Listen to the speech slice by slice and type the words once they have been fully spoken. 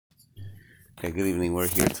Okay, good evening. We're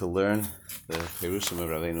here to learn the Perushim of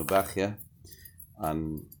Rabbeinu Bachya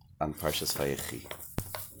on Parshas Vayechi.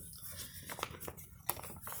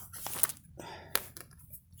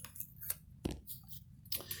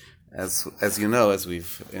 As you know, as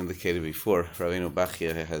we've indicated before, Rabbeinu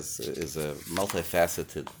Bachya is a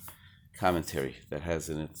multifaceted commentary that has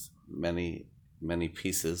in it many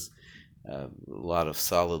pieces, a lot of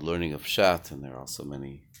solid learning of Pshat, and there are also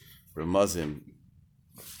many Ramazim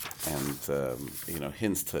and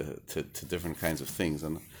hints to different kinds of things.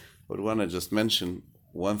 And I would want to just mention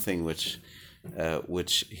one thing which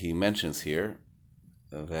he mentions here,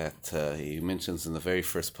 that he mentions in the very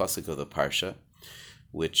first pasuk of the parsha,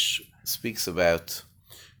 which speaks about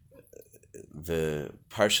the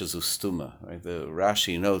Parshas Ustuma. Right? The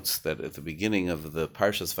Rashi notes that at the beginning of the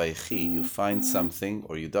Parshas Vayechi, you find something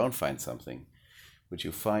or you don't find something, which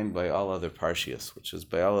you find by all other Parshias, which is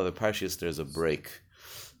by all other Parshias there's a break.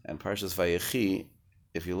 And Parshas Vayechi,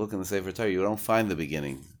 if you look in the Sefer Torah, you don't find the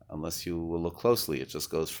beginning unless you will look closely. It just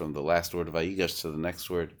goes from the last word of Vayigash to the next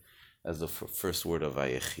word as the first word of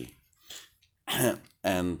Vayechi.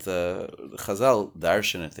 And Chazal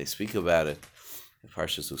darshan it, they speak about it.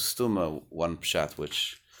 Parshas Ustuma, one pshat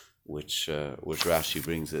which Rashi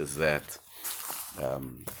brings is that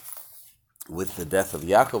with the death of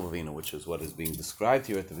Yaakov Avinu, which is what is being described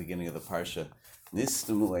here at the beginning of the parsha,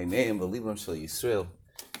 Nistumu Eineim V'Libam Shel Yisrael,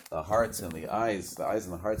 the hearts and the eyes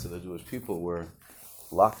and the hearts of the Jewish people were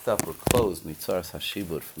locked up or closed, mitzaras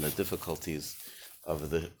hashibud, from the difficulties of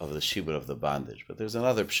the shibud, of the bondage. But there's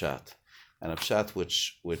another pshat, and a pshat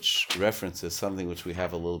which references something which we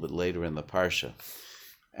have a little bit later in the parsha,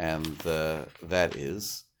 and that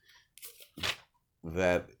is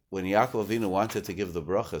that when Yaakov Avinu wanted to give the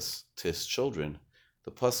brachas to his children,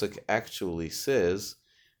 the pasuk actually says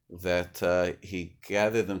that he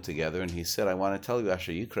gathered them together and he said, I want to tell you,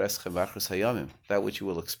 Asher Yikra Eschem B'Achros Hayamim, that which you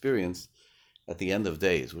will experience at the end of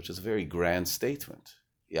days, which is a very grand statement.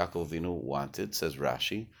 Yaakov Avinu wanted, says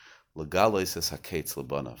Rashi, L'galois es haketz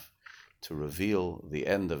lebanav, to reveal the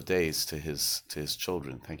end of days to his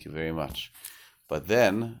children. Thank you very much. But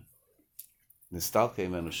then, Nistalke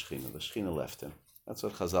Imenu Shechina, the Shechina left him. That's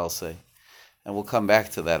what Chazal say. And we'll come back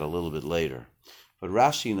to that a little bit later. But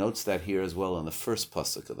Rashi notes that here as well in the first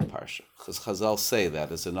pasuk of the parsha, because Chazal say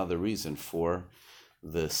that is another reason for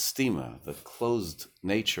the stima, the closed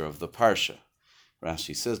nature of the parsha.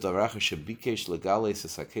 Rashi says,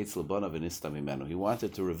 he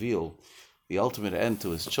wanted to reveal the ultimate end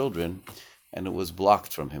to his children, and it was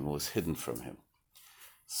blocked from him, it was hidden from him.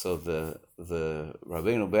 So the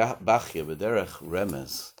Rabbeinu Bachya B'derech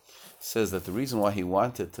Remez says that the reason why he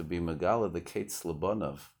wanted to be Megala the Ketz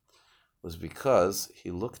Lebanav was because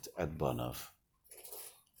he looked at Banav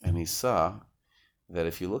and he saw that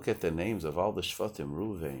if you look at the names of all the Shvatim,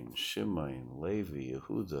 Ruvain, Shimon, Levi,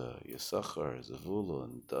 Yehuda, Yisachar,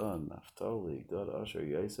 Zevulun, Dan, Naphtali, Gad, Asher,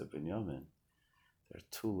 Yosef, Binyamin, there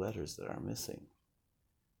are two letters that are missing,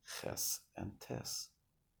 Ches and Tes.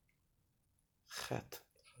 Chet.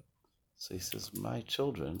 So he says, my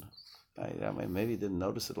children, I maybe didn't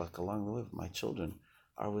notice it like along the way, my children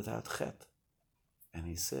are without Chet. And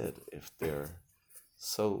he said, if they're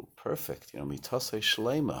so perfect, mitosei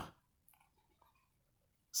shlema,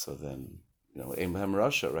 so then, Abraham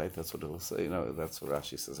Rasha, right? That's what it will say. That's what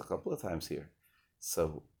Rashi says a couple of times here.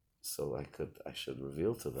 So I should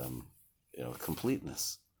reveal to them,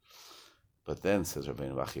 completeness. But then, says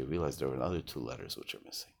Rabbeinu Bachya, realized there were another two letters which are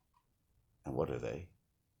missing. And what are they?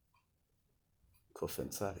 Kuf and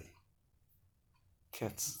Tzadi.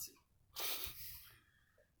 Ketz.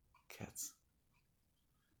 Ketz.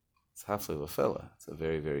 It's Hafle Vafela. It's a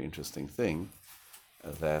very, very interesting thing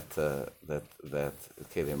that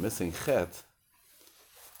they're missing Chet,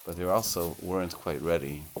 but they also weren't quite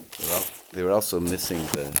ready. They were also missing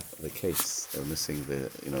the case. They were missing the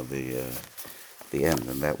end,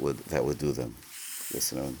 and that would do them.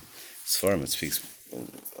 Yes, in Sfarim it speaks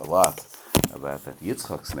a lot about that.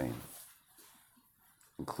 Yitzchak's name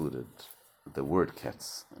included the word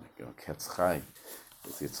Ketz, Ketz Chai.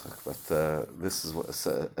 Yitzchak. But this is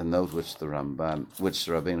a note which the Ramban, which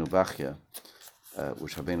Rabbeinu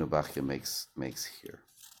Bachya makes here.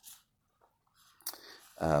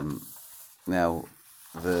 Now,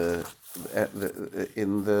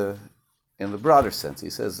 in the broader sense, he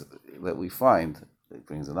says that we find, he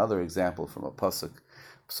brings another example from a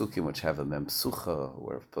psukim which have a mem psucha,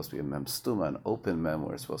 where it's supposed to be a mem stuma, an open mem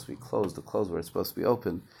where it's supposed to be closed, the closed where it's supposed to be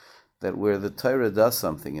open. That where the Torah does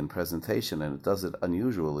something in presentation and it does it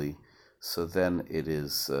unusually, so then it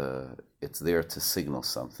is it's there to signal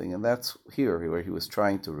something, and that's here where he was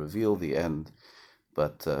trying to reveal the end,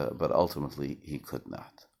 but ultimately he could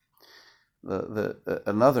not.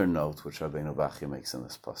 Another note which Rabbeinu Bachya makes in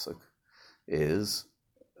this pasuk is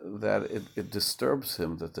that it disturbs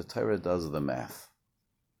him that the Torah does the math.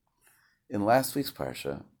 In last week's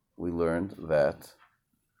parsha, we learned that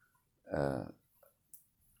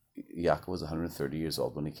Yaakov was 130 years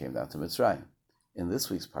old when he came down to Mitzrayim. In this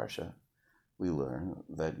week's parsha, we learn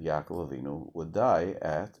that Yaakov Avinu would die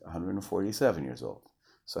at 147 years old.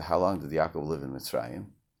 So how long did Yaakov live in Mitzrayim?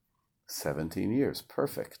 17 years.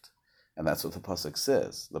 Perfect. And that's what the pasuk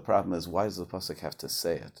says. The problem is, why does the pasuk have to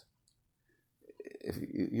say it? If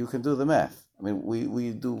you can do the math. I mean,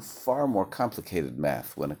 we do far more complicated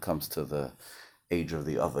math when it comes to the age of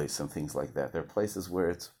the Avos and things like that. There are places where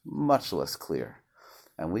it's much less clear.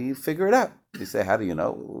 And we figure it out. You say, how do you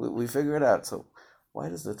know? We figure it out. So why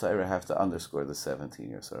does the Torah have to underscore the 17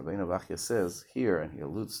 years? So Rabbeinu Bachya says here, and he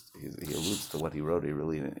alludes to what he wrote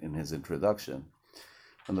really in his introduction.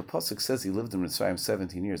 When the pasuk says he lived in Mitzrayim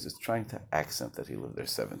 17 years, it's trying to accent that he lived there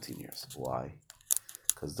 17 years. Why?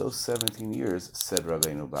 Because those 17 years, said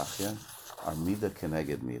Rabbeinu Bachya, are midah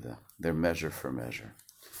keneged midah. They're measure for measure.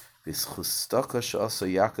 V'schustaka she'asa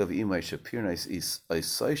Yaakov imay shepirnais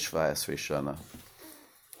isay shva esrei shana.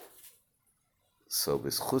 So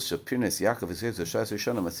b'schus shepirnais Yaakov isay shva esrei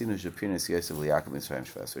shana matzinu shepirnais Yosef liYaakov Mitzrayim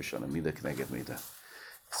shva esrei shana midah keneged midah.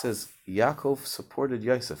 It says Yaakov supported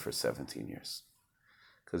Yosef for 17 years.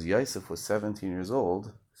 Because Yosef was 17 years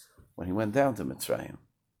old when he went down to Mitzrayim.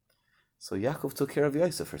 So Yaakov took care of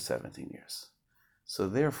Yosef for 17 years. So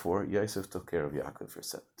therefore, Yosef took care of Yaakov for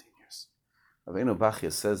 17 years. Rabbeinu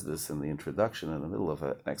Bachya says this in the introduction in the middle of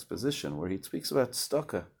an exposition where he speaks about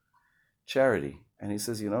tzedakah, charity. And he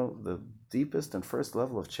says, the deepest and first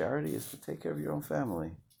level of charity is to take care of your own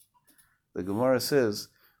family. The Gemara says,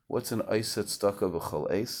 what's an Eiset tzedakah b'chol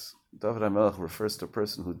eis? David HaMelech refers to a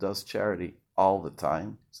person who does charity all the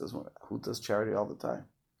time. He says, who does charity all the time?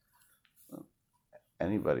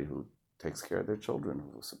 Anybody who takes care of their children,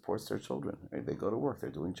 who supports their children. They go to work,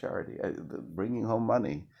 they're doing charity. Bringing home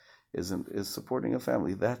money is supporting a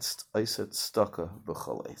family. That's Eiset tzedakah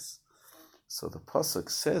b'chol eis. So the pasuk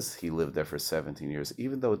says he lived there for 17 years,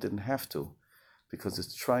 even though it didn't have to, because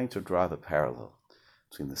it's trying to draw the parallel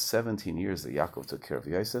between the 17 years that Yaakov took care of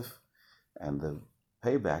Yosef, and the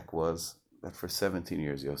payback was that for 17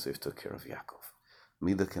 years Yosef took care of Yaakov.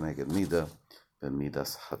 Midah keneged midah,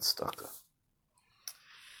 b'midas hatzedakah.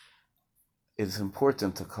 It is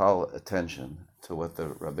important to call attention to what the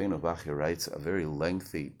Rabbeinu Bachya writes, a very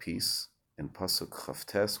lengthy piece in Pasuk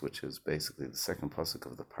Chavtes, which is basically the second Pasuk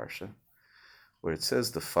of the Parsha, where it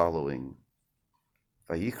says the following,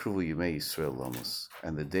 Vayikru Yimei Yisrael Lomus,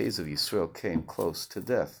 and the days of Yisrael came close to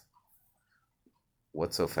death.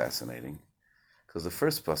 What's so fascinating? Because the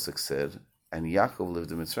first Pasuk said, and Yaakov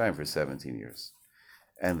lived in Mitzrayim for 17 years.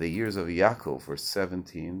 And the years of Yaakov were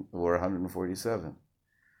 147.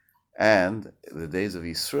 And the days of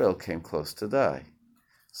Yisrael came close to die.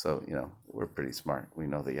 So, we're pretty smart. We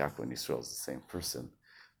know that Yaakov and Yisrael is the same person.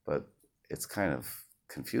 But it's kind of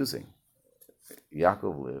confusing.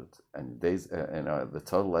 Yaakov lived, and the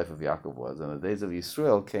total life of Yaakov was, and the days of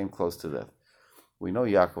Yisrael came close to death. We know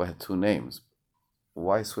Yaakov had two names.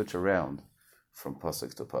 Why switch around from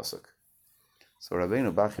pasuk to pasuk? So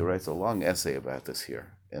Rabbeinu Bachya writes a long essay about this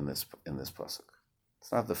here in this pasuk.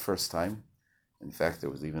 It's not the first time. In fact, there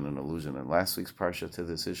was even an allusion in last week's parsha to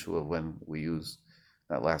this issue of when we use,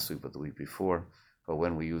 not last week but the week before, but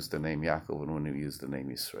when we use the name Yaakov and when we use the name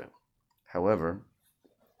Yisrael. However,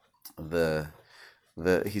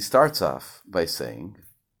 he starts off by saying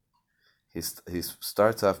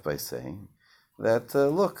that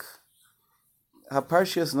look,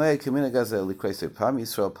 haparshias naya kamina gazel likrese pam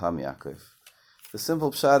Yisrael pam Yaakov. The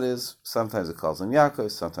simple pshat is sometimes it calls him Yaakov,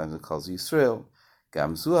 sometimes it calls Yisrael.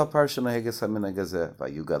 Gamzu haparsha naheges hamina gazeh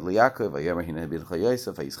vayugad liYaakov vayomer hineh bilcha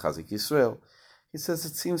Yosef vayischazik Yisrael. He says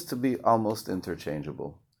it seems to be almost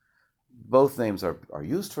interchangeable. Both names are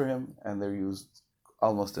used for him, and they're used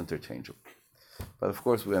almost interchangeably. But of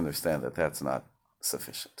course, we understand that that's not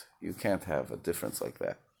sufficient. You can't have a difference like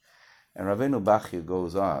that. And Rabbeinu Bachya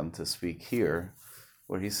goes on to speak here,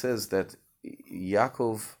 where he says that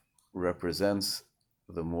Yaakov represents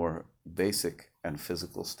the more basic and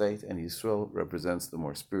physical state, and Yisrael represents the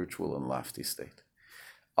more spiritual and lofty state.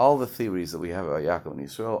 All the theories that we have about Yaakov and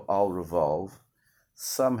Yisrael all revolve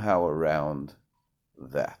somehow around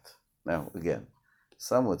that. Now, again,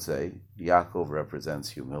 some would say Yaakov represents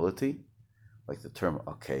humility, like the term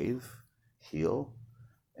akev, heel,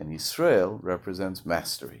 and Yisrael represents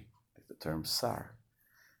mastery, like the term sar.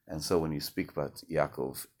 And so when you speak about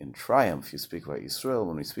Yaakov in triumph, you speak about Yisrael.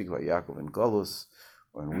 When we speak about Yaakov in golus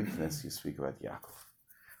or in weakness, you speak about Yaakov.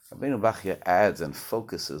 Rabbeinu Bachya adds and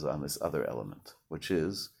focuses on this other element, which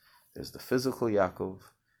is there's the physical Yaakov,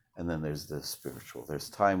 and then there's the spiritual. There's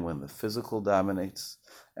time when the physical dominates,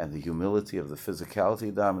 and the humility of the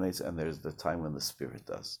physicality dominates, and there's the time when the spirit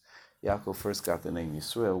does. Yaakov first got the name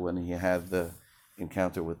Yisrael when he had the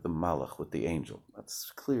encounter with the Malach, with the angel.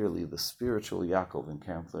 That's clearly the spiritual Yaakov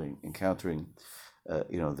encountering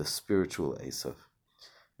the spiritual Esav.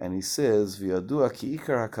 And he says, "V'yadua ki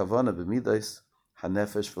ikar hakavana b'midas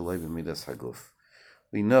hanefesh v'loy b'midas haguf."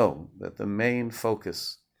 We know that the main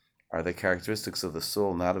focus are the characteristics of the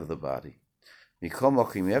soul, not of the body. Mikol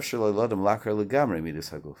mokim yefshar lo l'adam lakar legamrei midas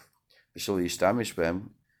haguf v'shelo yishtamish b'hem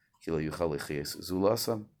ki lo yuchal lichiyes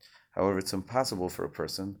zulasam. However, it's impossible for a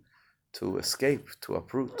person to escape, to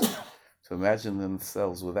uproot, to imagine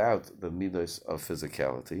themselves without the midas of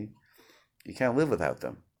physicality. You can't live without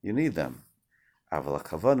them. You need them. But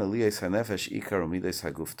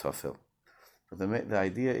the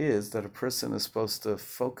idea is that a person is supposed to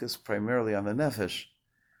focus primarily on the nefesh,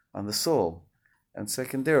 on the soul, and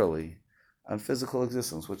secondarily on physical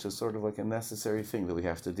existence, which is sort of like a necessary thing that we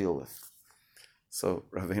have to deal with. So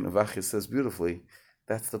Rabbeinu Bachya says beautifully,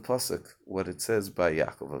 that's the pasuk, what it says by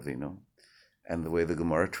Yaakov Avinu, and the way the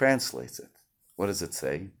Gemara translates it. What does it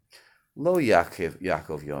say? Lo Yaakov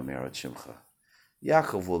Yomer et Shimcha.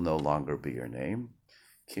 Yaakov will no longer be your name.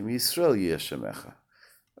 Kim Yisrael Yeshemecha.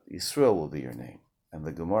 Yisrael will be your name. And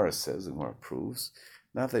the Gemara says, the Gemara proves,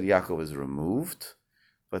 not that Yaakov is removed,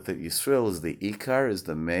 but that Yisrael is the Ikar, is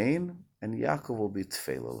the main, and Yaakov will be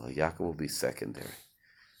Tfeilah. Yaakov will be secondary.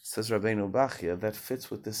 Says Rabbeinu Bachya, that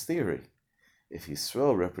fits with this theory. If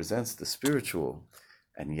Yisrael represents the spiritual,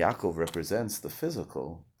 and Yaakov represents the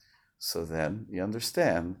physical, so then you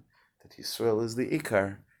understand that Yisrael is the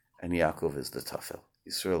Ikar, and Yaakov is the Tafel.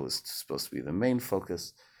 Yisrael is supposed to be the main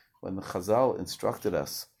focus. When the Chazal instructed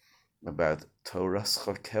us about Toras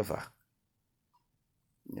Chakeva,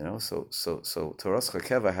 so Toras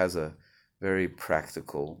Chakeva has a very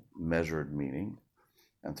practical, measured meaning,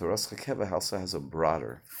 and Toras Chakeva also has a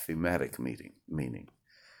broader, thematic meaning.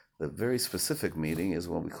 The very specific meaning is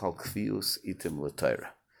what we call Kvius Itim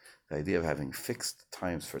L'Torah, the idea of having fixed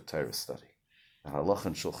times for Torah study. The Halach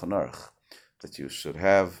and Shulchan Aruch, that you should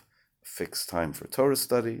have fixed time for Torah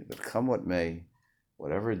study, that come what may,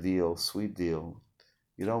 whatever deal, sweet deal,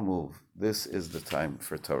 you don't move. This is the time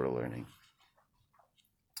for Torah learning.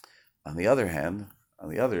 On the other hand,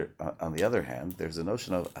 there's a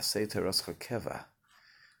notion of Aseh Toras Chakeva,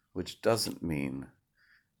 which doesn't mean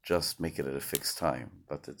just make it at a fixed time,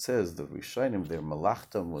 but it says the Rishonim, their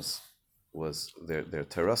malachtam was their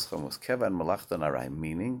Torascham was Keva and Malachta Narai,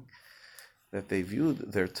 meaning that they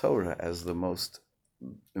viewed their Torah as the most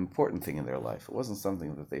important thing in their life. It wasn't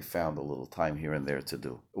something that they found a little time here and there to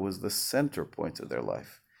do. It was the center point of their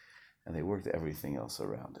life, and they worked everything else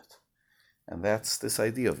around it. And that's this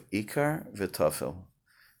idea of Ikar v'Tafel,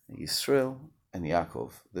 Yisrael and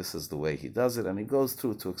Yaakov. This is the way he does it, and he goes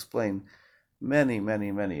through to explain many,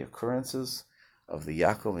 many, many occurrences of the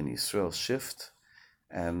Yaakov and Yisrael shift,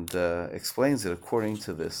 and explains it according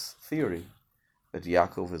to this theory that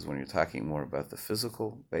Yaakov is when you're talking more about the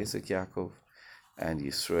physical, basic Yaakov, and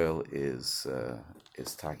Yisrael is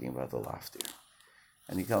talking about the loftier.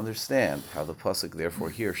 And you can understand how the pasuk therefore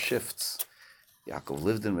here shifts. Yaakov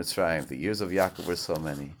lived in Mitzrayim. The years of Yaakov were so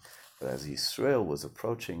many, but as Yisrael was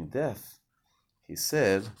approaching death, he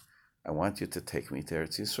said, "I want you to take me to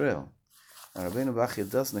Eretz Yisrael." Now, Rabbeinu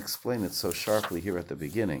Bachya doesn't explain it so sharply here at the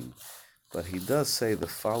beginning, but he does say the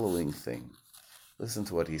following thing. Listen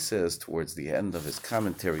to what he says towards the end of his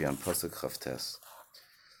commentary on Pasuk Chavtes.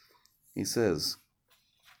 He says,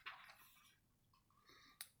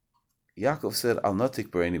 Yaakov said, "Al notik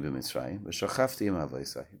bereini b'Mitzrayim, v'shachafti im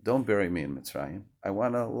havaisai." Don't bury me in Mitzrayim. I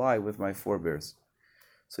want to lie with my forebears.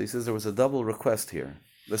 So he says there was a double request here.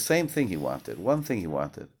 The same thing he wanted, one thing he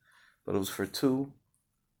wanted, but it was for two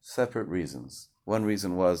separate reasons. One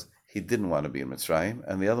reason was he didn't want to be in Mitzrayim,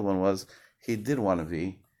 and the other one was he did want to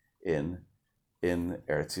be in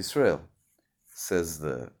Eretz Yisrael. Says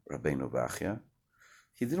the Rabbeinu Bachya,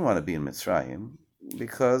 he didn't want to be in Mitzrayim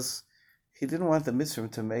because he didn't want the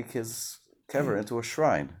Mitzrayim to make his kever into a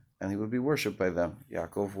shrine, and he would be worshipped by them.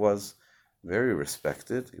 Yaakov was very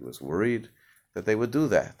respected. He was worried that they would do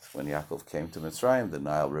that. When Yaakov came to Mitzrayim, the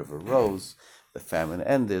Nile River rose, the famine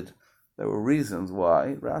ended. There were reasons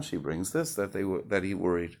why. Rashi brings this, that he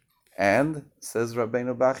worried. And, says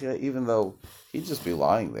Rabbeinu Bachya, even though he'd just be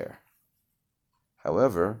lying there.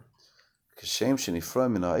 However, Kashem shenifra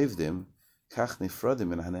min ha'ivdim, kach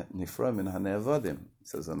nifradim nifra min ha'ne'avadim. It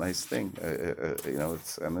says a nice thing.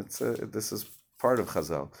 This is part of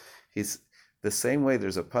Chazal. The same way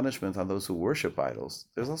there's a punishment on those who worship idols,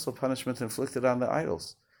 there's also punishment inflicted on the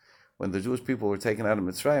idols. When the Jewish people were taken out of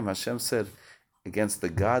Mitzrayim, Hashem said, against the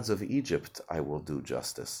gods of Egypt I will do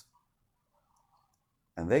justice.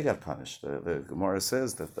 And they got punished. The Gemara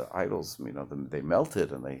says that the idols, they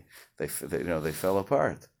melted and they fell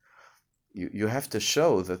apart. You have to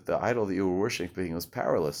show that the idol that you were worshiping was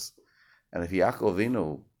powerless. And if Yaakov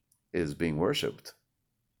Avinu is being worshipped,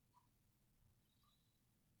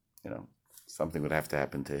 something would have to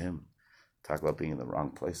happen to him. Talk about being in the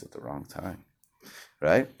wrong place at the wrong time.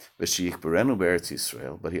 Right? But he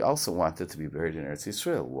also wanted to be buried in Eretz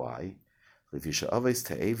Yisrael. Why? The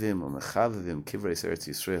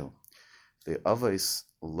Avos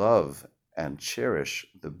love and cherish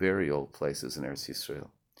the burial places in Eretz Yisrael.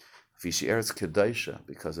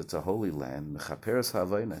 Because it's a holy land,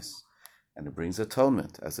 and it brings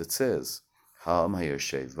atonement, as it says, famous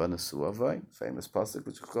pasuk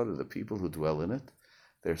which go to the people who dwell in it,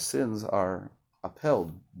 their sins are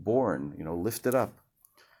upheld, borne, lifted up,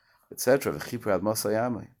 etc. It's in Eretz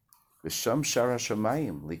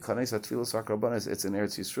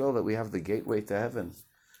Yisrael that we have the gateway to heaven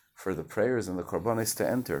for the prayers and the korbanos to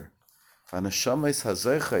enter. And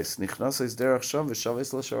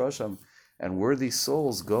worthy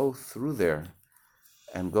souls go through there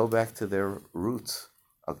and go back to their roots.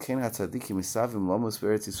 That's why the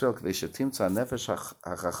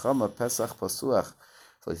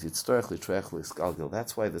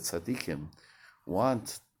tzaddikim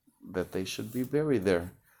want that they should be buried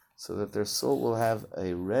there, so that their soul will have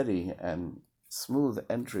a ready and smooth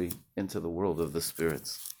entry into the world of the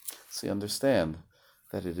spirits. So you understand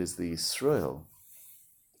that it is the Yisrael,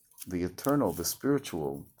 the eternal, the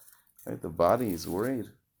spiritual. Right? The body is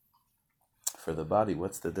worried. For the body,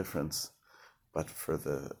 what's the difference? But for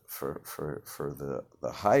the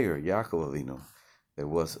higher Yaakov Avinu, there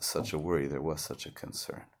was such a worry, there was such a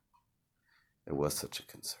concern. There was such a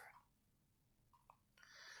concern.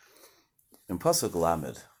 In Pasuk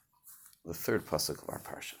Lamed, the third Pasuk of our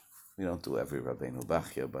Parsha, we don't do every Rabbeinu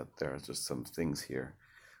Bachya, but there are just some things here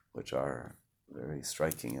which are very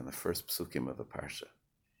striking in the first Psukim of the Parsha.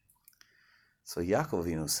 So Yaakov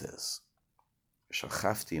Avinu says,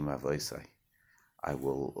 Shachafti im avoisai, I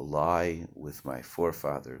will lie with my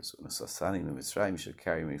forefathers. Unasasani mi Mitzrayim, you should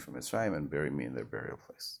carry me from Mitzrayim and bury me in their burial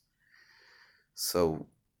place. So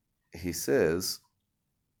he says,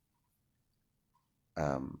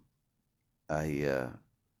 I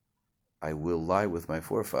will lie with my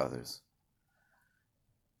forefathers.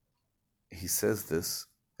 He says this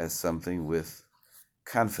as something with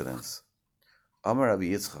confidence. Amar Rabbi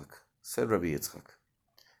Yitzchak, said Rabbi Yitzchak.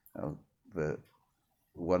 Now,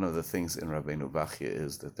 one of the things in Rabbeinu Bachya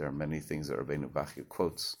is that there are many things that Rabbeinu Bachya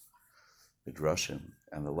quotes, midrashim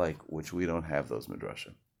and the like, which we don't have those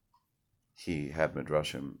midrashim. He had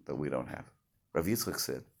midrashim that we don't have. Rav Yitzchak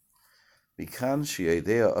said, Mikan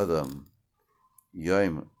she'edea adam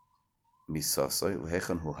yoim misasoi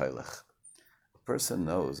v'hechan hu hailech. A person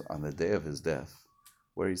knows on the day of his death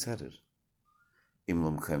where he's headed.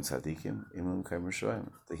 Imlum kaim tzadikim, imlum kaim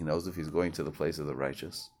rishoyim. He knows if he's going to the place of the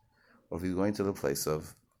righteous or if he's going to the place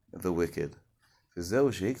of the wicked. That's how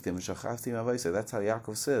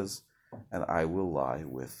Yaakov says, and I will lie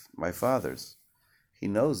with my fathers. He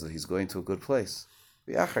knows that he's going to a good place.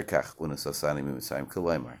 Rabbeinu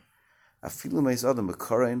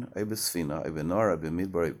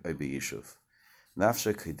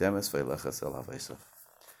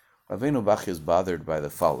Bachya is bothered by the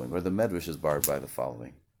following, or the Medrash is bothered by the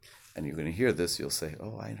following. And you're going to hear this, you'll say,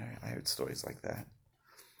 oh, I heard stories like that.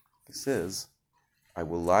 He says, I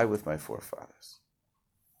will lie with my forefathers.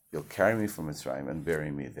 You'll carry me from Mitzrayim and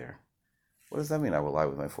bury me there. What does that mean, I will lie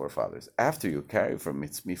with my forefathers? After you carry me from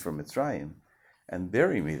Mitzrayim and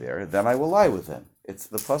bury me there, then I will lie with them.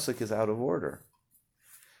 The pasuk is out of order.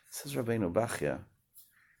 Says Rabbeinu Bachya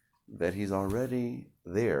that he's already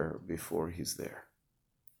there before he's there.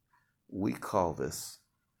 We call this,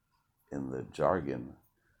 in the jargon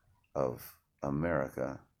of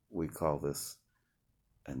America, we call this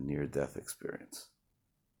a near-death experience.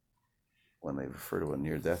 When they refer to a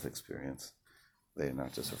near-death experience, they're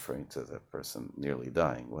not just referring to the person nearly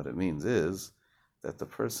dying. What it means is that the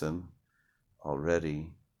person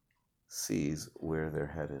already sees where they're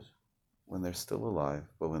headed when they're still alive,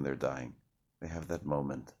 but when they're dying. They have that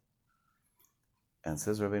moment. And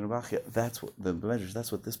says Rabbeinu Bachya, that's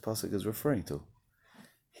what this pasuk is referring to.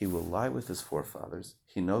 He will lie with his forefathers.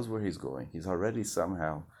 He knows where he's going. He's already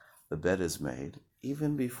somehow, the bed is made,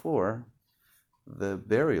 even before the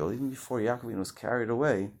burial, even before Yaakov was carried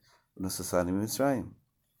away, and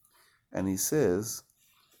he says,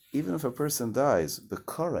 even if a person dies,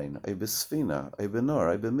 Bekorain, a Besfina, a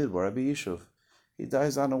Benor, a Bemidbar, a Beyishuv, he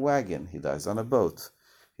dies on a wagon, he dies on a boat,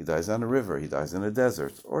 he dies on a river, he dies in a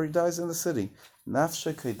desert, or he dies in the city.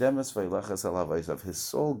 Nafshe Kedemes Vailachas Alavaisav, his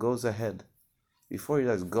soul goes ahead. Before he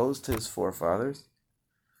dies, goes to his forefathers.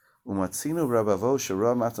 Umatzinu Rabavo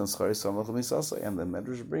Shara Matan Schari Samach Misasa, and the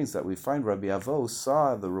Medrash brings that we find Rabbi Avo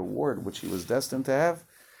saw the reward which he was destined to have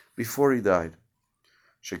before he died.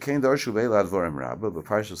 Shekain Darshu Beilad Vorim Rabba,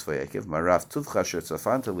 B'Parshas Vayekiv, Marav Tuvcha Sher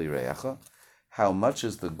Tzafanta Lireacha, how much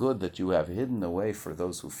is the good that you have hidden away for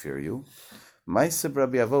those who fear you? Ma'aseh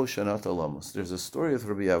Rabbi Avo Shenot Olamus. There's a story of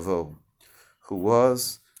Rabbi Avo, who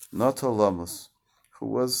was not Olamus, who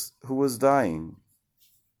was dying.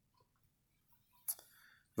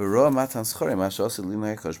 He saw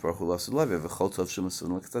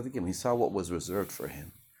what was reserved for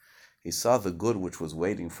him. He saw the good which was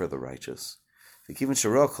waiting for the righteous. When he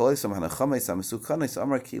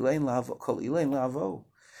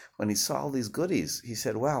saw all these goodies, he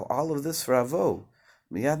said, wow, all of this for Avo.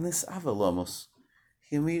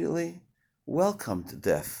 He immediately welcomed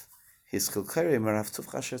death. What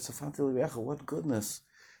goodness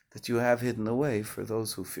that you have hidden away for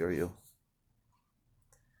those who fear you.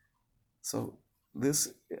 So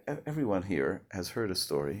everyone here has heard a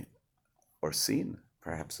story, or seen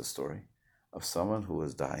perhaps a story, of someone who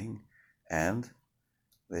was dying, and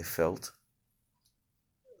they felt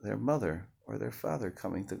their mother or their father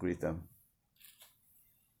coming to greet them.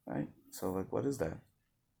 Right? So, what is that?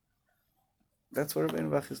 That's what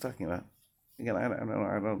Rabbeinu Bach is talking about. Again, I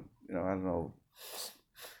don't know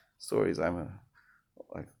stories. I'm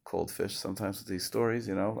like cold fish sometimes with these stories.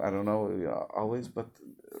 I don't know always, but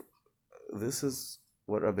this is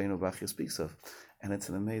what Rabbeinu Bachya speaks of, and it's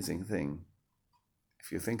an amazing thing. If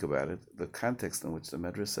you think about it, the context in which the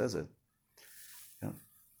Medrash says it,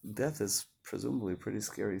 death is presumably a pretty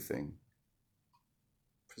scary thing.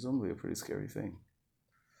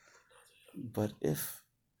 But if,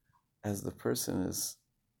 as the person is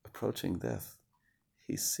approaching death,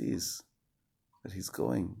 he sees that he's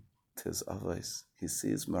going to his avos, he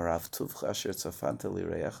sees Marav Tuvcha Asher Tzafanta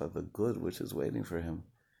Lireacha, the good which is waiting for him.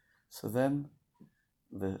 So then,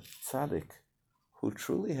 the tzaddik, who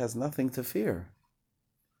truly has nothing to fear,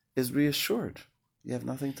 is reassured. You have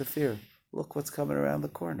nothing to fear. Look what's coming around the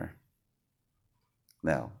corner.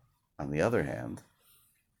 Now, on the other hand,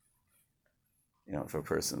 if a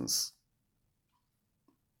person's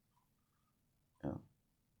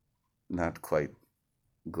not quite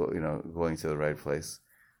going to the right place,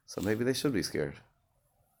 so maybe they should be scared.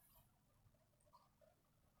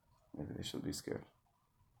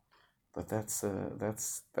 But that's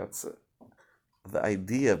the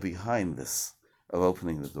idea behind this, of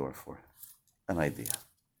opening the door for it. An idea.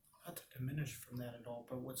 Not to diminish from that at all,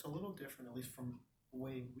 but what's a little different, at least from the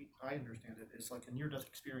way I understand it, is like a near-death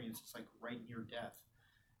experience. It's like right near death.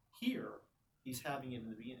 Here, he's having it in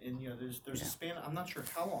the beginning, and there's a span. I'm not sure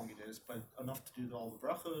how long it is, but enough to do all the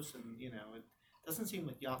brachos, and it doesn't seem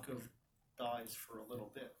like Yaakov dies for a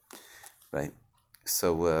little bit. Right.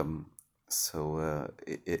 So it's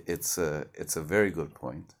a very good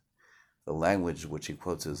point. The language which he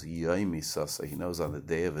quotes is Yoim Sasa. He knows on the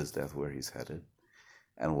day of his death where he's headed.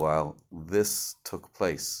 And while this took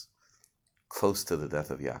place close to the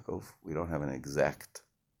death of Yaakov, we don't have an exact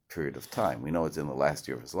period of time. We know it's in the last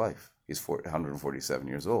year of his life. He's 147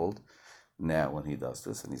 years old now when he does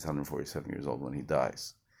this, and he's 147 years old when he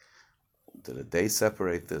dies. Did a day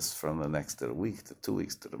separate this from the next, to the week, to 2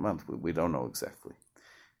 weeks, to the month? We don't know exactly.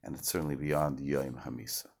 And it's certainly beyond Yom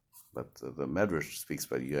HaMisa. But the Medrash speaks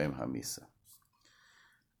about Yom HaMisa.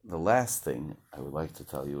 The last thing I would like to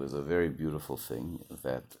tell you is a very beautiful thing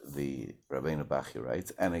that the Rabbeinu Bachya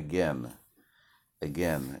writes, and again,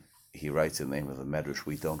 he writes in the name of the Medrash.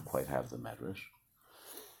 We don't quite have the Medrash.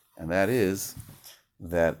 And that is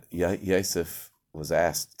that Yosef was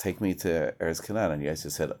asked, take me to Eretz Canaan, and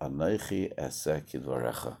Yosef said, Anochi eseh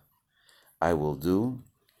kidvarecha. I will do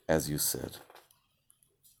as you said.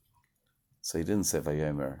 So he didn't say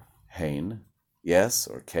Vayomer Hain, yes,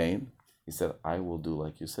 or Cain. He said, I will do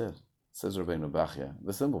like you said. Says Rabbeinu Bachya.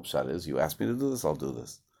 The simple pshat is, you asked me to do this, I'll do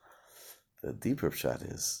this. The deeper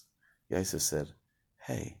pshat is, Yosef said,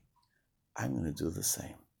 hey, I'm going to do the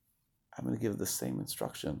same. I'm going to give the same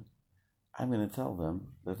instruction. I'm going to tell them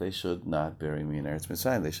that they should not bury me in Eretz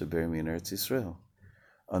Mitzrayim. They should bury me in Eretz Yisrael.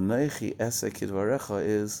 Anochi eseh kidvarecha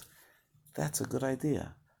is, that's a good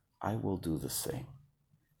idea. I will do the same.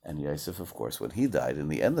 And Yosef, of course, when he died in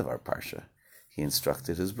the end of our parsha, he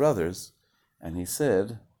instructed his brothers, and he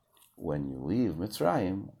said, when you leave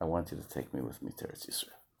Mitzrayim, I want you to take me with me to Eretz Yisrael.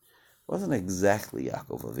 It wasn't exactly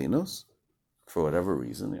Yaakov Avinu's for whatever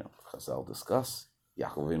reason, Chazal discuss,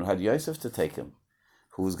 Yaakov Avinu had Yosef to take him.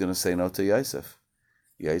 Who was going to say no to Yosef?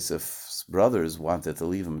 Yosef's brothers wanted to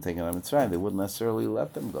leave him and take him to Mitzrayim. They wouldn't necessarily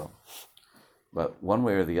let them go. But one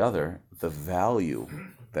way or the other, the value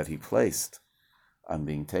that he placed on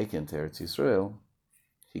being taken to Eretz Yisrael,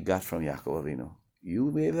 he got from Yaakov Avinu.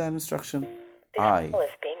 You gave that instruction. I,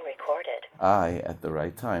 at the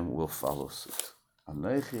right time, will follow suit. I'm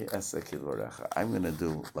going to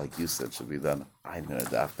do like you said should be done. I'm going to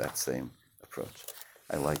adopt that same approach.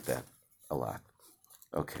 I like that a lot.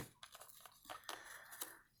 Okay.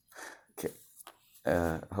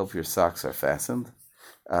 Hope your socks are fastened.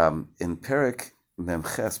 In Perek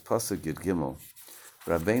Memches Pasuk Yud Gimel,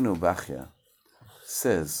 Rabbeinu Bachya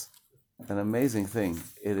says an amazing thing.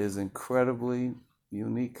 It is incredibly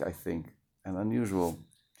unique, I think, and unusual.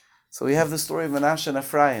 So we have the story of Menashe and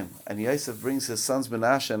Ephraim, and Yosef brings his sons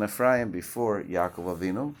Menashe and Ephraim before Yaakov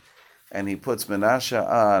Avinu, and he puts Menashe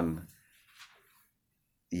on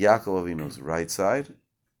Yaakov Avinu's right side,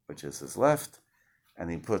 which is his left, and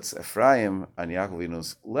he puts Ephraim on Yaakov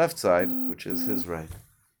Avinu's left side, which is his right.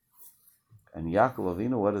 And Yaakov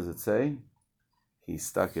Avinu, what does it say? He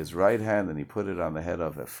stuck his right hand and he put it on the head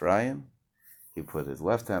of Ephraim. He put his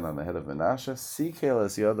left hand on the head of Menashe. Sikel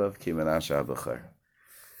es yodav ki Menashe ha-bechar.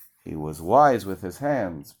 He was wise with his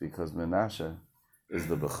hands because Menashe is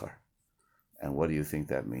the bechar. And what do you think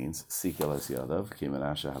that means? Sikel es yodav ki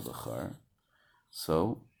Menashe ha-bechar.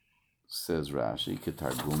 So, says Rashi,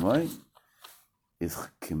 Ketargumai, is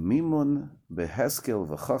kemimun beheskel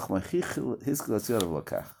v'chachma hiskel es yodav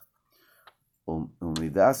lakach. Even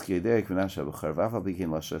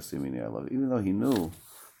though he knew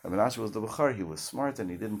that Menashe was the Bechar, he was smart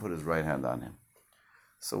and he didn't put his right hand on him.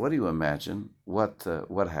 So what do you imagine? What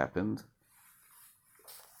happened?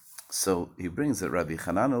 So he brings that Rabbi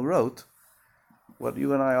Hananel wrote what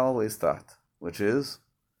you and I always thought, which is,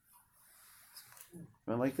 he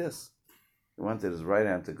went like this. He wanted his right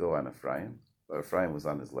hand to go on Ephraim, but Ephraim was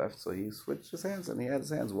on his left, so he switched his hands and he had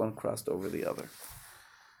his hands one crossed over the other.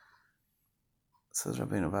 Says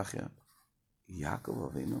Rabbeinu Bachya,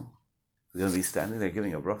 Yaakov Avinu is going to be standing there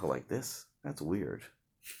giving a bracha like this? That's weird.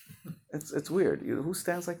 It's weird. Who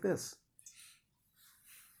stands like this?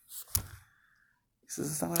 He says,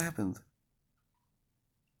 that's not what happened.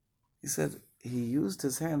 He said, he used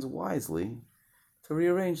his hands wisely to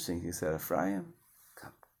rearrange things. He said, Ephraim,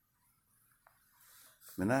 come.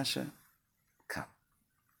 Menashe, come.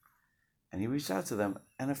 And he reached out to them,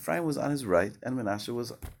 and Ephraim was on his right, and Menashe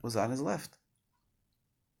was on his left.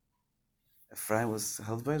 Ephraim was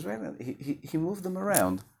held by his right hand. He moved them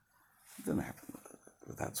around. It didn't happen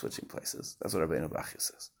without switching places. That's what Rabbeinu Bachya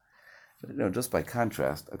says. Just by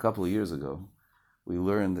contrast, a couple of years ago, we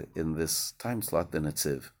learned in this time slot the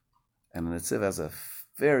Netziv. And the Netziv has a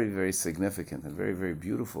very, very significant and very, very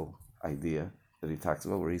beautiful idea that he talks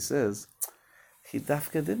about, where he says, he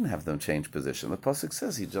dafka didn't have them change position. The Pasuk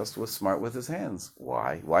says he just was smart with his hands.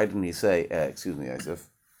 Why? Why didn't he say, excuse me, Yosef,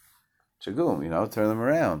 Chagum, turn them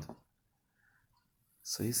around?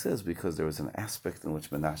 So he says because there was an aspect in which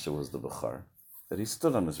Menashe was the Bechar, that he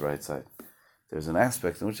stood on his right side. There's an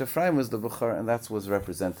aspect in which Ephraim was the Bechar, and that was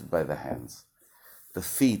represented by the hands. The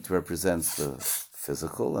feet represents the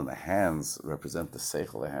physical, and the hands represent the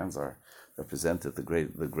seichel. The hands are represented the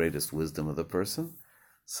greatest wisdom of the person.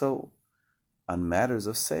 So, on matters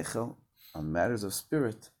of seichel, on matters of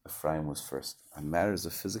spirit, Ephraim was first. On matters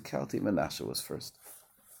of physicality, Menashe was first.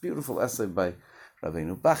 Beautiful essay by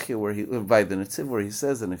Rabbeinu Bachya, by the Netziv, where he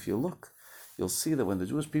says, and if you look, you'll see that when the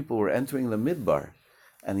Jewish people were entering the Midbar,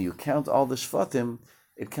 and you count all the Shvatim,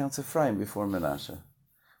 it counts Ephraim before Menashe.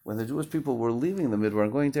 When the Jewish people were leaving the Midbar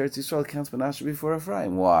and going to Eretz Yisrael, it counts Menashe before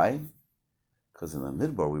Ephraim. Why? Because in the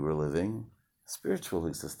Midbar we were living a spiritual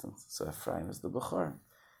existence. So Ephraim is the Bechar.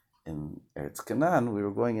 In Eretz Canaan, we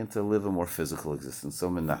were going in to live a more physical existence. So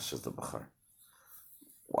Menashe is the Bechar.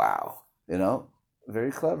 Wow.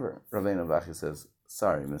 Very clever. Rabbeinu Bachya says,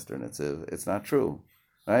 sorry, Mr. Netziv, it's not true.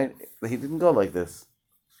 Right? He didn't go like this.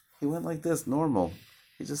 He went like this, normal.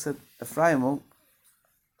 He just said, Ephraim,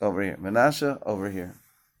 over here. Menashe, over here.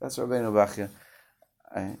 That's Rabbeinu Bachya.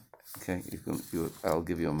 I'll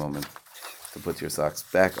give you a moment to put your socks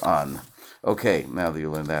back on. Okay, now that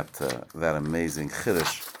you learned that amazing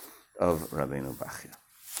chiddush of Rabbeinu Bachya.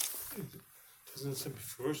 Doesn't it say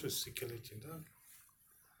before Sikel Yadav?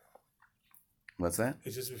 What's that?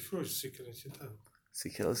 It says before Sikel Yadav.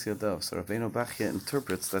 Sikel Yadav. So Rabbeinu Bachya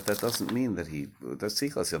interprets that doesn't mean that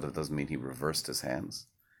Sikel Yadav doesn't mean he reversed his hands.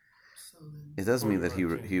 It doesn't mean that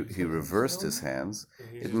he reversed his hands.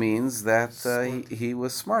 It means that he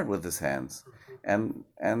was smart with his hands.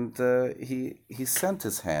 he sent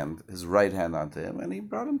his right hand onto him, and he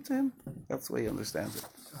brought him to him. That's the way he understands it.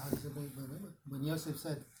 So how does it when Yosef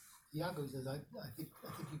said Yaakov, he says, I think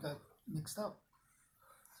you got mixed up.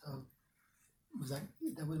 So was that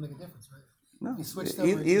wouldn't make a difference, right? No, He switched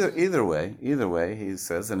either way, he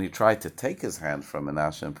says, and he tried to take his hand from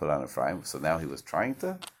Menashe and put on Ephraim. So now he was trying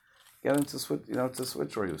to get him to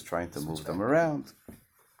switch, or he was trying to move them around.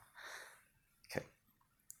 Okay.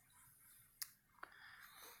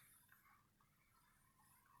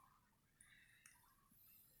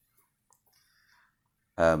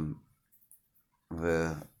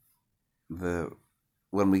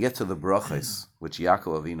 When we get to the brachos, which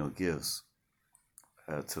Yaakov Avinu gives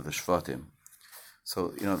to the Shvatim, so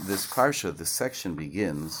this parsha, this section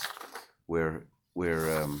begins where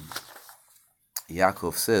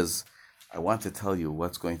Yaakov says, "I want to tell you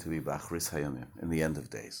what's going to be b'achris hayamim in the end of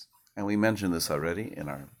days." And we mentioned this already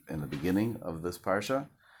in the beginning of this parsha.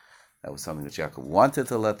 That was something that Yaakov wanted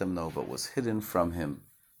to let them know, but was hidden from him.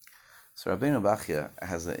 So Rabbeinu Bachya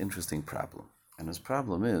has an interesting problem, and his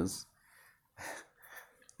problem is,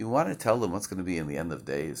 you want to tell them what's going to be in the end of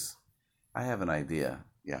days. I have an idea,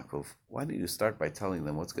 Yaakov. Why don't you start by telling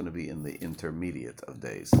them what's going to be in the intermediate of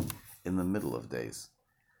days, in the middle of days?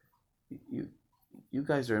 You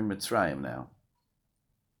guys are in Mitzrayim now.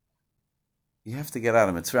 You have to get out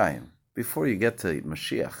of Mitzrayim before you get to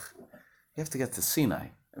Mashiach. You have to get to Sinai.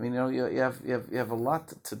 I mean, you have a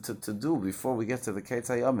lot to do before we get to the Ketz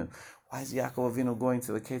Hayamim. Why is Yaakov Avinu going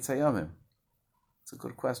to the Ketz Hayamim? It's a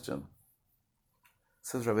good question.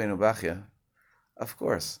 Says Rabbeinu Bachya, of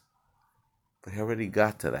course, but he already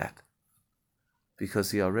got to that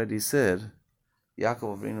because he already said,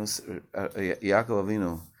 Yaakov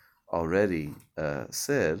Avinu already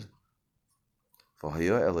said,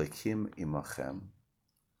 "V'hayo Elokim imachem,"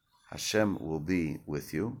 Hashem will be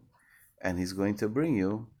with you, and He's going to bring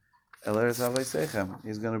you El Eretz Avaisechem.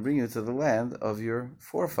 He's going to bring you to the land of your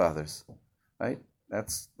forefathers, right?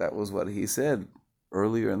 That was what he said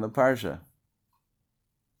earlier in the parsha.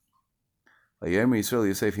 I'm going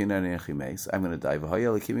to die.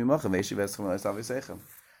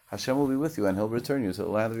 Hashem will be with you, and He'll return you to the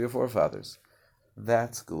land of your forefathers.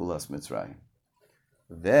 That's Geulas Mitzrayim.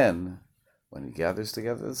 Then, when He gathers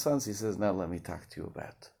together the sons, He says, "Now let me talk to you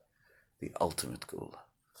about the ultimate Geula."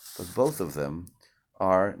 But both of them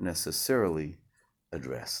are necessarily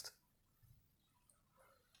addressed.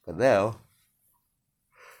 But now,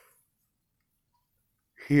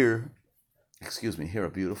 here a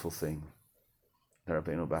beautiful thing.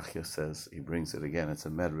 Rabbeinu Bachya says, he brings it again, it's a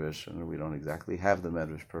medrash, and we don't exactly have the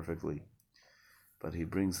medrash perfectly, but he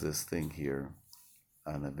brings this thing here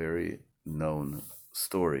on a very known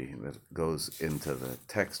story that goes into the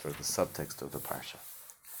text or the subtext of the parsha.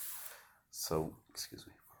 So,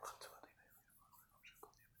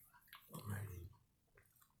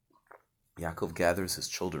 Yaakov gathers his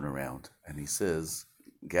children around, and he says,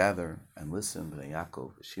 "Gather and listen, Bnei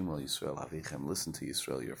Yaakov, Shimol Yisrael Avichem, listen to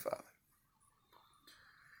Yisrael your father."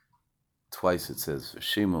 Twice it says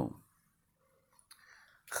Shimon.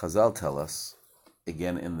 Chazal tell us,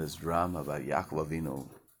 again in this drama about Yaakov Avinu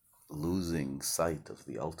losing sight of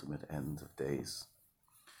the ultimate end of days,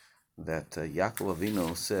 that Yaakov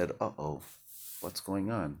Avinu said, what's going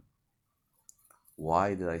on?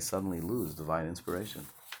 Why did I suddenly lose divine inspiration?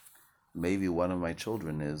 Maybe one of my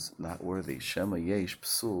children is not worthy. Shema yesh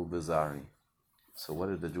psul bezari. So what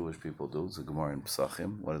did the Jewish people do? It's a Gemara in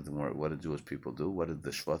Pesachim. What did Jewish people do? What did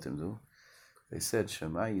the Shvatim do? They said,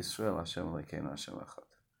 Shema Yisrael, Hashem Elokeinu, Hashem Echad.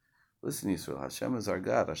 Listen, Yisrael, Hashem is our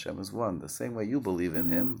God, Hashem is one. The same way you believe in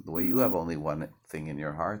Him, the way you have only one thing in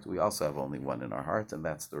your heart, we also have only one in our heart, and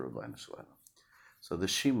that's the Rebbeinu Shalom. So the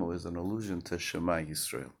Shema is an allusion to Shema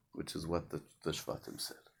Yisrael, which is what the Shvatim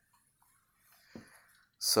said.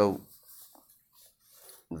 So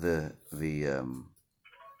the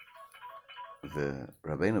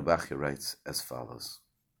Rabbeinu Bachya writes as follows.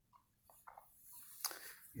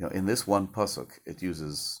 In this one pasuk, it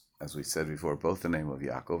uses, as we said before, both the name of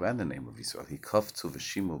Yaakov and the name of Yisrael. Hikaftu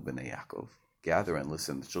v'shimu b'nei Yaakov. Gather and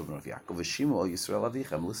listen, the children of Yaakov. V'shimu al Yisrael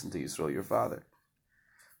avichem. Listen to Yisrael, your father.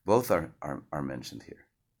 Both are mentioned here.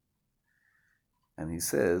 And he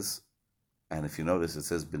says, and if you notice, it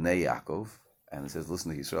says b'nei Yaakov, and it says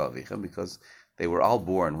listen to Yisrael avichem, because they were all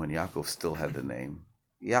born when Yaakov still had the name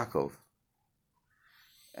Yaakov.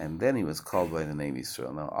 And then he was called by the name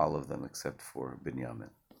Yisrael. Now all of them except for Binyamin.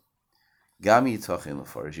 Gami yitachin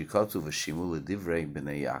lefarish yikatu v'shimu l'divrei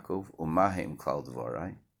b'nei Yaakov u'mahem klal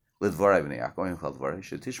dvarai l'dvarai b'nei Yaakov u'mahem klal dvarai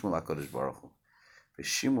shetishmu l'HaKadosh Baruch Hu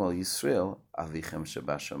v'shimu al Yisrael avichem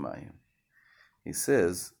shebashamayim. He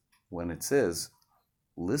says, when it says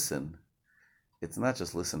listen, it's not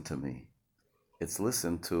just listen to me. It's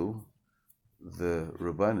listen to the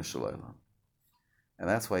Ribbono Shel Olam. And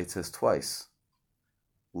that's why it says twice,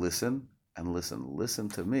 listen and listen. Listen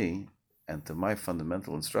to me and to my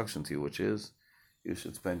fundamental instruction to you, which is, you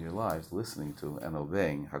should spend your lives listening to and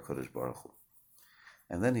obeying HaKadosh Baruch Hu.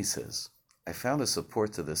 And then he says, I found a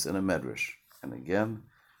support to this in a medrash. And again,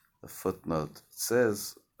 the footnote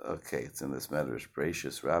says, okay, it's in this medrash,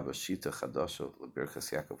 Bereishis Rabbah Shita Chadasha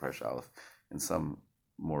L'Birchas Yaakov Parsha Aleph, in some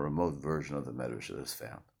more remote version of the medrash that is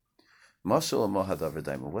found. Mashal Mohadav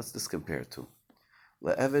Daima, what's this compared to?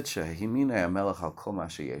 Le'eved Shehimina Yamelech Al Kol Ma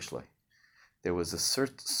Sheyesh Lei. There was a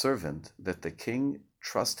servant that the king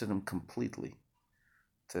trusted him completely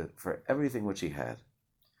for everything which he had.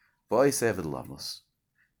 Bo'is Eved Lamos.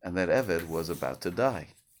 And that Eved was about to die.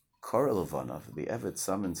 Kora Levanov, the Eved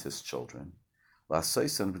summons his children,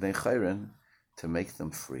 La'asoisen B'nei Chayrin, to make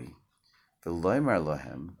them free. V'loimar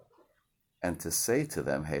Lahem, and to say to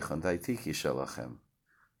them, Heichon Daitiki Shalachem,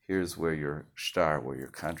 here's where your star, where your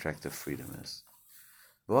contract of freedom is.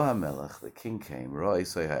 Melech, the king came, Ro'ai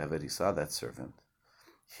Eved, he saw that servant.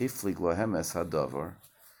 Hiflig Lahem Es Hadover,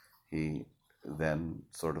 he then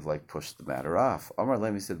sort of like pushed the matter off. Amar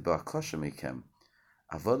Lem, he said, Ba'akosha Mikem,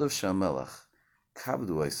 Avod of Shamelech,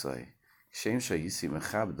 Kabdu Esai, Shem Shayisi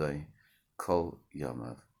Mechabdai, Kol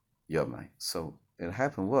Yomai. So it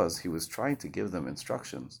happened was, he was trying to give them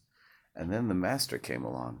instructions, and then the master came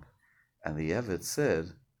along, and the Eved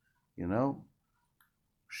said,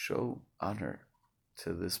 show honor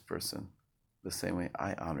to this person the same way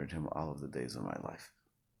I honored him all of the days of my life.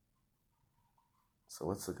 So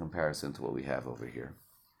what's the comparison to what we have over here?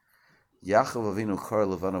 Yaakov Avinu kar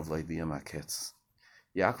levanov le'diyam haketz.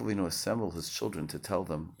 Yaakov Avinu assembled his children to tell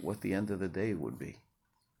them what the end of the day would be,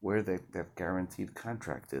 where that guaranteed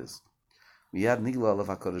contract is. Miyad nigla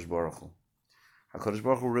alav HaKadosh Baruch Hu. HaKadosh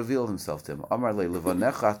Baruch Hu revealed himself to him. Amar le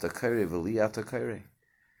levanecha atakare v'li atakare.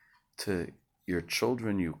 To your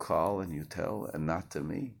children you call and you tell, and not to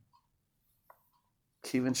me.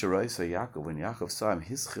 Kivin sharaisa Yaakov, when Yaakov saw him,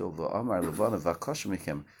 hischil v'amar levanav v'akosh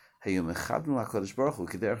mikem, heyu mechadnu HaKadosh Baruch Hu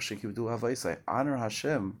k'derech shekivdu havaisai. Honor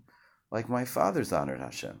Hashem like my fathers honored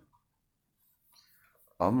Hashem.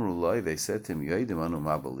 Amru Loi, they said to him, Yoidim anu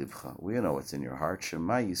ma b'libcha. We know what's in your heart.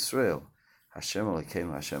 Shema Yisrael, Hashem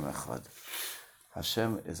Elokeinu, Hashem Echad.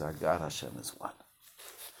 Hashem is our God, Hashem is one.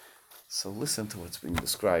 So listen to what's being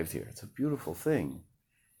described here. It's a beautiful thing.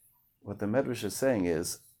 What the Medrash is saying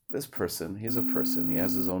is, this person, he's a person, he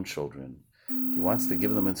has his own children. He wants to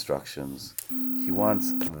give them instructions. He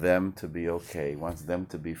wants them to be okay. He wants them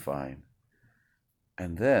to be fine.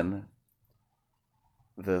 And then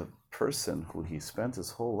the person who he spent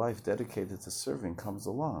his whole life dedicated to serving comes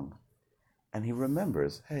along. And he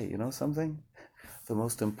remembers, hey, you know something? The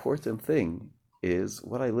most important thing is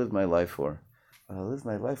what I lived my life for. What I lived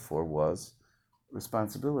my life for was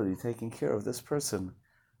responsibility, taking care of this person.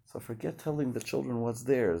 So forget telling the children what's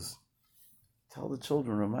theirs. Tell the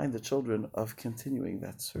children, remind the children of continuing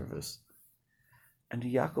that service. And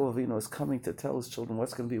Yaakov Avinu is coming to tell his children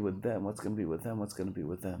what's going to be with them, what's going to be with them, what's going to be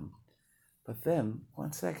with them. But then,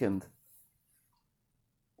 1 second,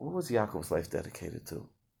 what was Yaakov's life dedicated to?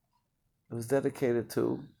 It was dedicated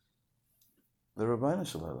to the Ribbono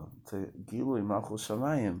Shel Olam, to Gilui Malchus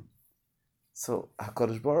Shamayim. So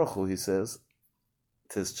HaKadosh Baruch Hu, he says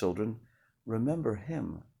to his children, remember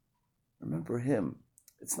him. Remember him.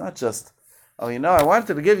 It's not just, I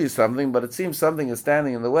wanted to give you something, but it seems something is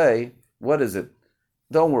standing in the way. What is it?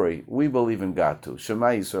 Don't worry, we believe in God too. Shema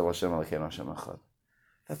Yisrael Hashem Elokeinu Hashem Echad.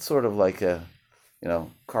 That's sort of like a,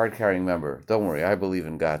 card-carrying member. Don't worry, I believe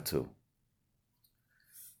in God too.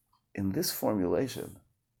 In this formulation,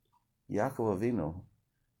 Yaakov Avinu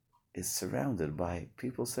is surrounded by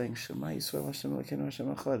people saying Shema Yisrael Hashem Elokeinu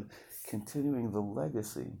Hashem Echad, continuing the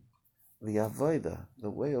legacy, the avodah,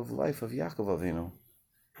 the way of life of Yaakov Avinu.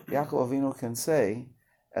 Yaakov Avinu can say,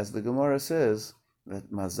 as the Gemara says,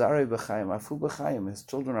 that Mazare b'chaim, Afu b'chaim, his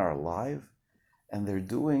children are alive, and they're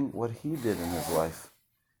doing what he did in his life.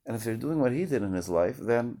 And if they're doing what he did in his life,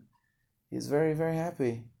 then he's very, very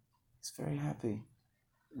happy. He's very happy.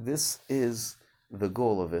 This is the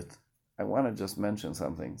goal of it. I want to just mention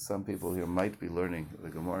something. Some people here might be learning the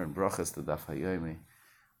Gemara in Brachas to Daf Hayomi.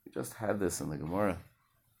 We just had this in the Gemara,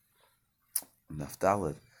 Daf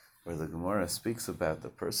Daled, where the Gemara speaks about the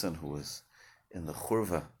person who was in the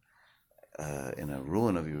Churva, in a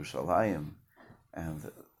ruin of Yerushalayim,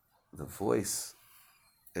 and the voice,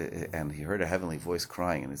 and he heard a heavenly voice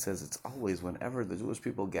crying, and it says it's always whenever the Jewish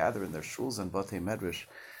people gather in their shuls and batei medrash,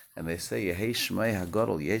 and they say Yehei Shmei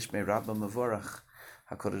Hagadol, Yehei Shmei Rabba Mevorach,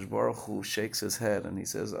 HaKadosh Baruch Hu shakes his head and he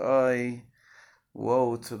says, "Oy,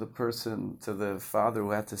 Woe to the person, to the father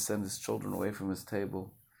who had to send his children away from his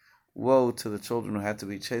table. Woe to the children who had to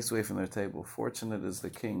be chased away from their table. Fortunate is the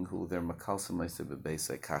king who their makalsim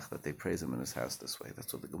kach, that they praise him in his house this way.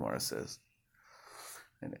 That's what the Gemara says.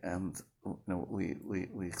 And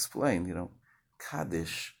we explained,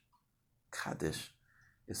 Kaddish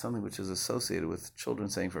is something which is associated with children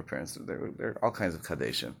saying for parents. There are all kinds of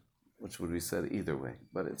Kaddishim, which would be said either way.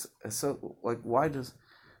 But it's so, why does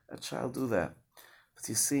a child do that? But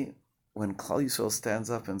you see, when Klal Yisrael stands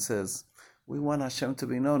up and says, we want Hashem to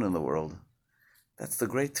be known in the world, that's the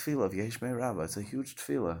great tefillah of Yesh Mei Rabbah. It's a huge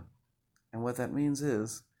tefillah. And what that means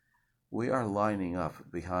is, we are lining up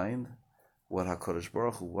behind what HaKadosh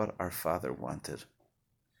Baruch Hu, what our Father wanted.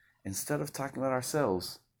 Instead of talking about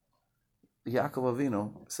ourselves, Yaakov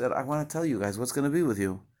Avinu said, I want to tell you guys what's going to be with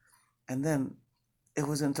you. And then it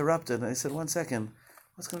was interrupted, and I said, 1 second,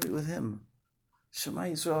 what's going to be with him? Shema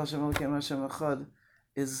Yisrael, Hashem Elokeinu, Hashem Echad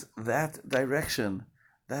is that direction,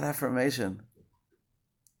 that affirmation.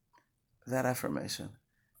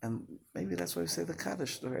 And maybe that's why we say the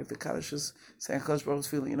Kaddish. The Kaddish is saying HaKadosh Baruch Hu's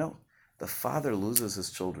feeling, the father loses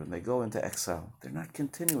his children. They go into exile. They're not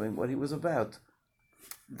continuing what he was about.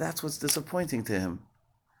 That's what's disappointing to him.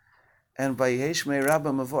 And by Yesh Mei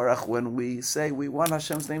Rabbah Mevorach, when we say we want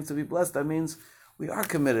Hashem's name to be blessed, that means we are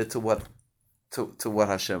committed to what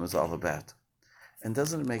Hashem is all about. And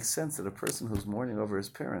doesn't it make sense that a person who's mourning over his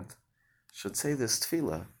parent should say this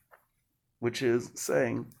tefillah, which is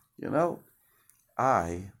saying,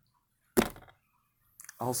 I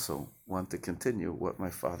also want to continue what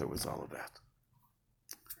my father was all about.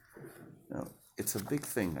 Now, it's a big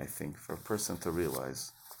thing, I think, for a person to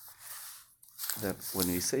realize that when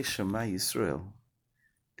we say Shema Yisrael,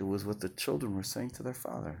 it was what the children were saying to their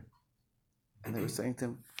father. And they were saying to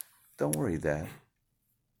him, don't worry, Dad.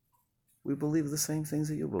 We believe the same things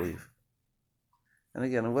that you believe. And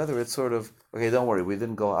again, whether it's sort of, okay, don't worry, we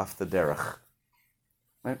didn't go off the derech,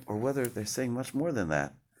 right? Or whether they're saying much more than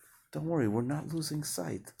that. Don't worry, we're not losing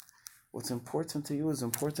sight. What's important to you is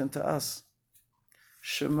important to us.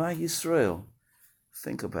 Shema Yisrael.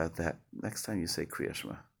 Think about that next time you say Kriya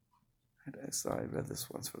Shema. I read this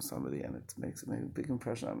once from somebody, and it made a big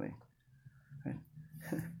impression on me. Right?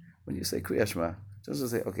 When you say Kriya Shema, just to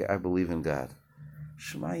say, okay, I believe in God.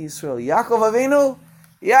 Shema Yisrael. Yaakov Avinu.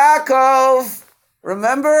 Yaakov.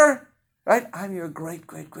 Remember? Right? I'm your great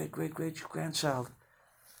grandchild.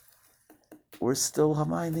 We're still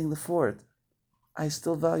minding the fort. I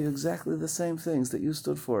still value exactly the same things that you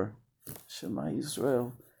stood for. Shema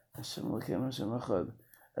Yisrael. Hashem Elokeinu, Hashem Echad.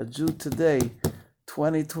 A Jew today,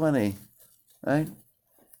 2020, right?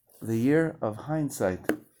 The year of hindsight.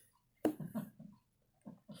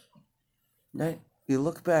 Right? You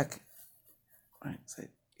look back, right? Say,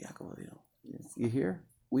 Yaakov Avinu, you hear?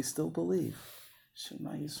 We still believe.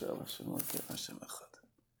 Shema Yisrael, Hashem Elokeinu, Hashem Echad.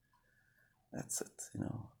 That's it,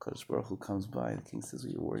 Kadosh Baruch Hu comes by, the king says,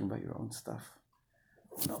 you're worrying about your own stuff.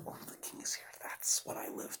 No, the king is here. That's what I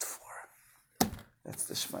lived for. That's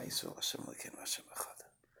the Shema Yisrael, Hashem Elokeinu, Hashem Echad.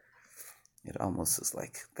 It almost is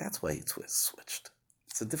like, that's why he switched.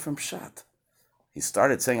 It's a different shot. He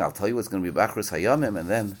started saying, I'll tell you what's going to be Bachrus Hayamim, and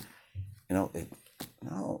then, no.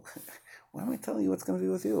 Why am I telling you what's going to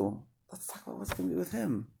be with you? Let's talk about what's going to be with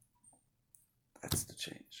him. That's the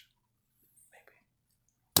change.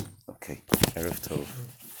 Maybe. Okay. Erev Tov.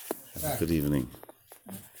 Have a good evening.